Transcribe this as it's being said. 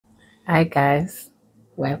Hi guys,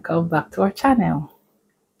 welcome back to our channel.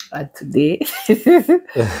 And today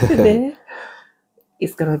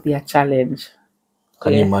it's gonna be a challenge.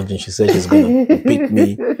 Can you imagine? She said she's gonna beat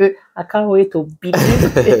me. I can't wait to beat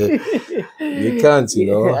you. You can't, you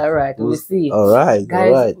know. All right, we'll see. All right,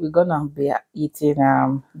 Guys, we're gonna be eating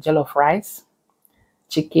jollof rice,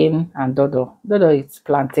 chicken, and dodo. Dodo is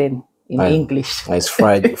plantain in English. It's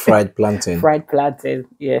fried plantain. Fried plantain,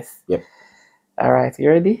 yes. Yep. All right, you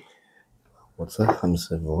ready? What's that? I'm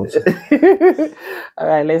saying what? All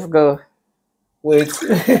right, let's go. Wait.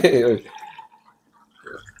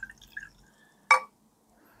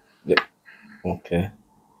 Yep. Okay.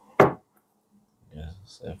 Yes,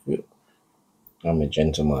 serve you. I'm a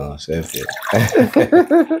gentleman. I'll serve you.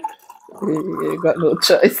 You got no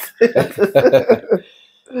choice.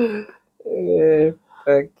 Thank you.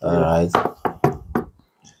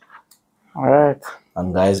 All right.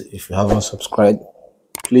 And guys, if you haven't subscribed,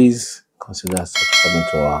 please consider subscribing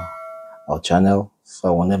to our channel.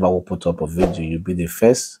 So whenever we put up a video, you'll be the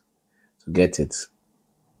first to get it.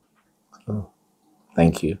 So,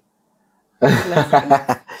 thank you.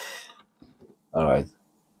 All right.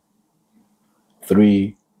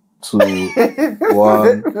 3, 2,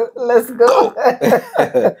 1. Let's go.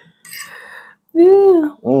 Yeah.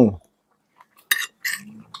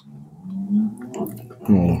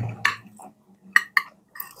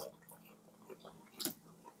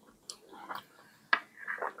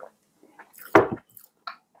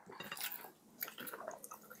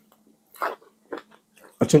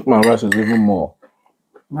 I think my rice is even more.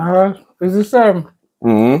 My rice is the same.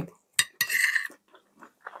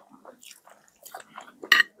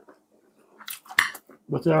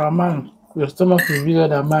 But you're a man. Your stomach is bigger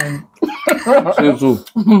than mine. Say so.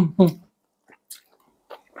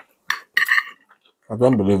 I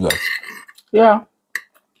don't believe that. Yeah.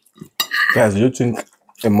 Guys, do you think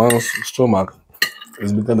a man's stomach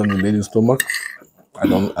is bigger than a lady's stomach? I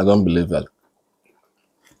don't believe that.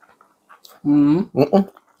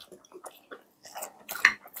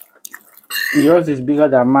 Yours is bigger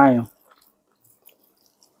than mine.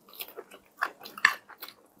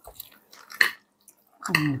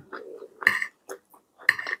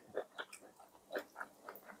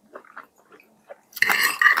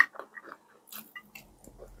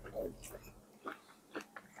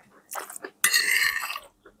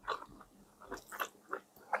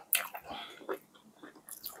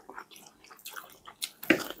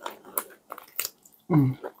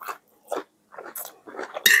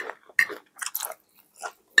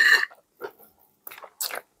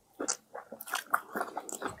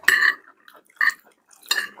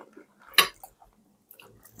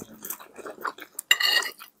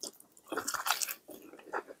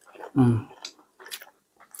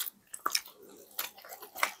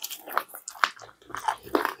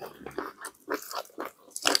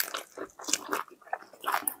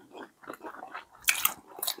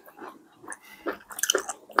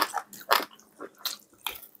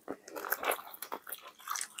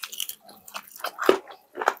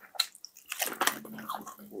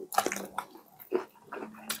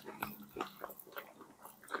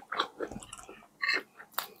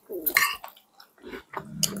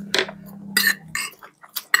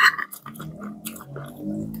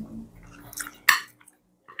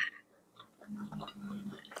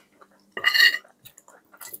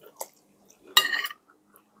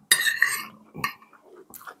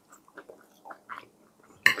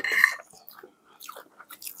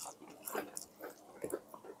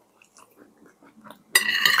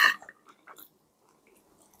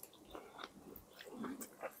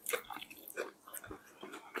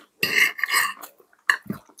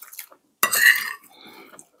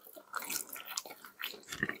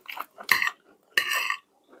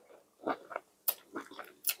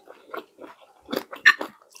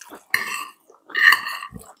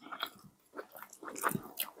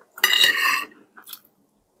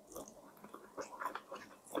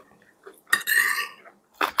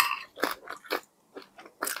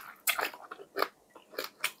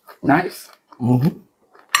 Nice.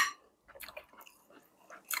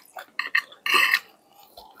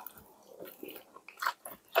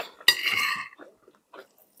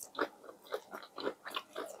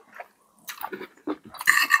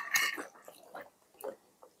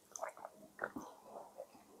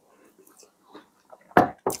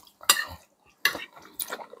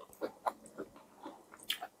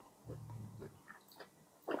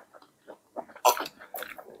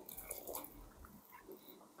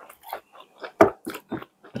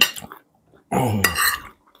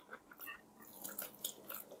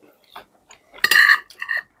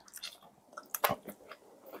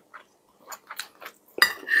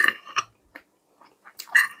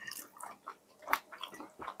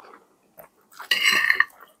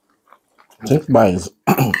 I think mine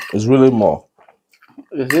is really more.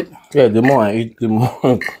 Is it? Yeah, the more I eat, the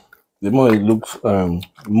more the more it looks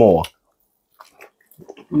more.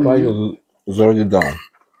 Mine is already down.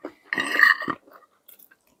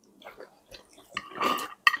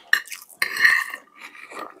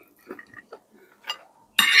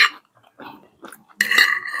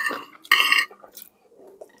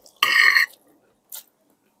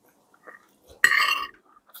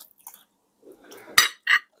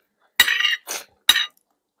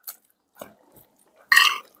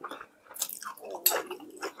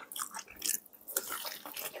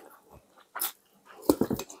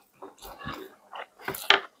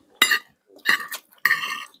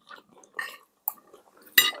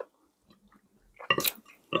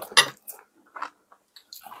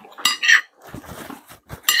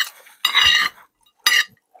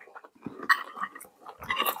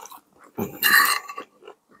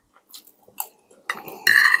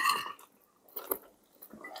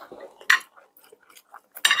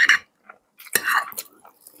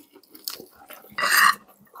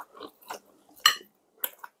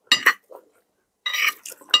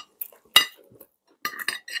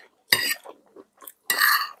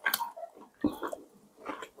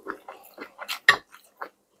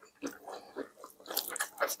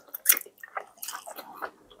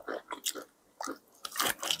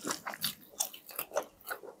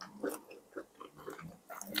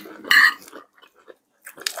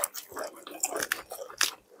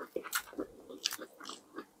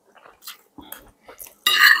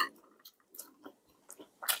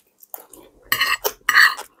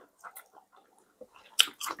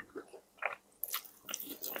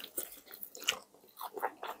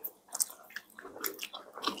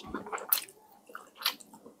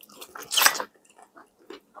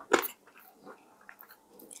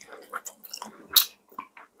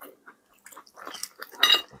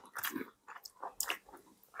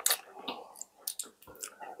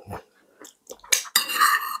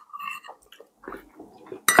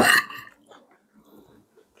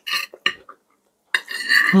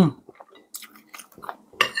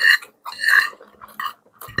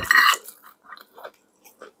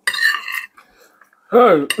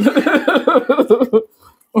 Hey.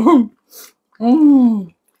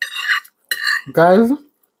 Mm. Guys,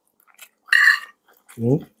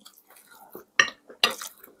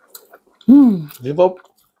 Give up.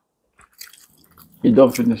 you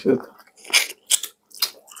don't finish it.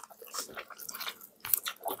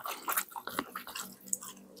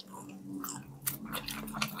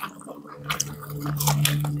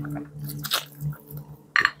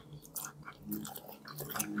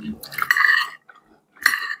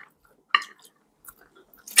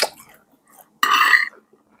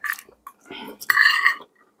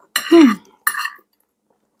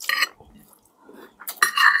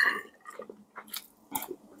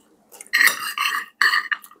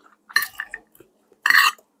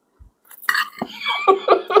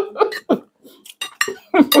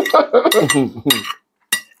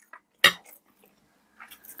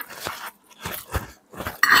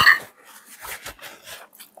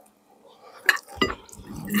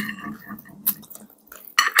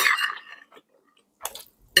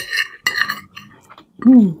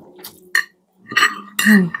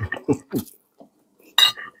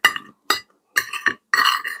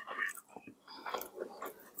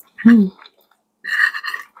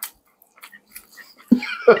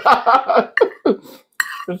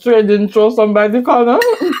 You sure you didn't throw somebody corner?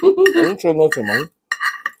 I don't throw nothing, man.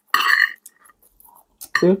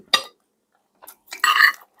 See?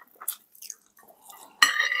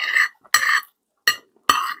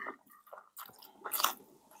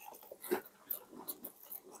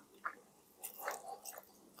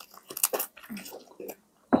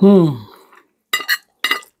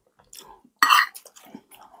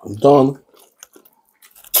 I'm done.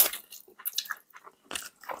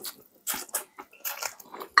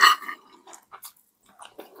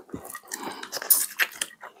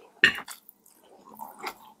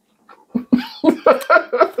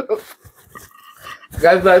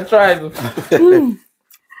 Guys, I tried.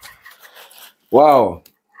 Wow.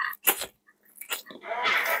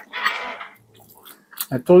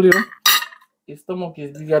 I told you, his stomach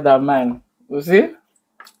is bigger than mine. You see?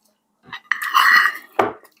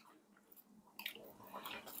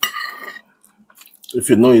 If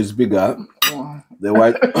you know it's bigger, then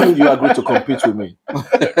why you agree to compete with me?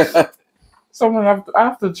 Someone I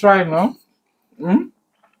have to try, no?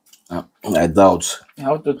 I doubt. I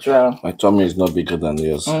have to try. My tummy is not bigger than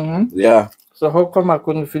yours. Yeah. So how come I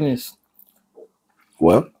couldn't finish?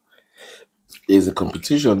 Well, it's a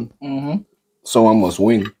competition. Someone must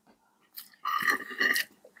win.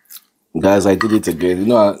 Guys, I did it again. You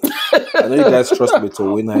know, I know you guys trust me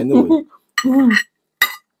to win anyway.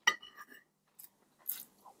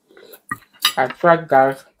 I tried,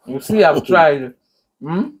 guys. You see, I've tried.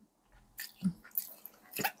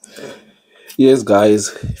 Yes, guys,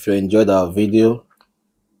 if you enjoyed our video,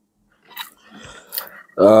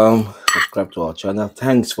 subscribe to our channel.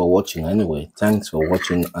 Thanks for watching anyway. Thanks for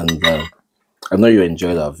watching, and I know you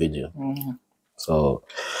enjoyed our video. So,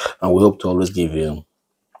 and we hope to always give you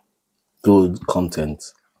good content.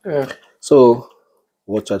 Yeah. So,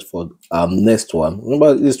 watch out for our next one.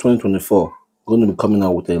 Remember, this is 2024. Going to be coming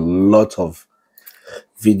out with a lot of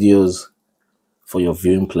videos for your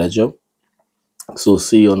viewing pleasure. So,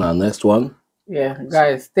 see you on our next one. Yeah,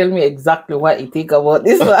 guys, tell me exactly what you think about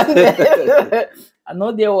this one. I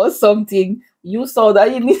know there was something you saw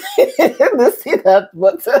that you need to see that,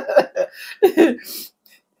 but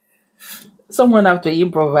someone have to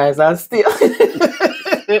improvise and still.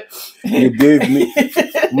 You gave me.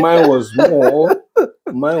 Mine was more.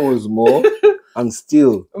 Mine was more, and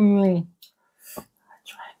still. I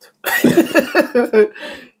tried.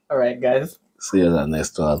 All right, guys. See you on the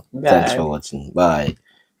next one. Bye. Thanks for watching. Bye.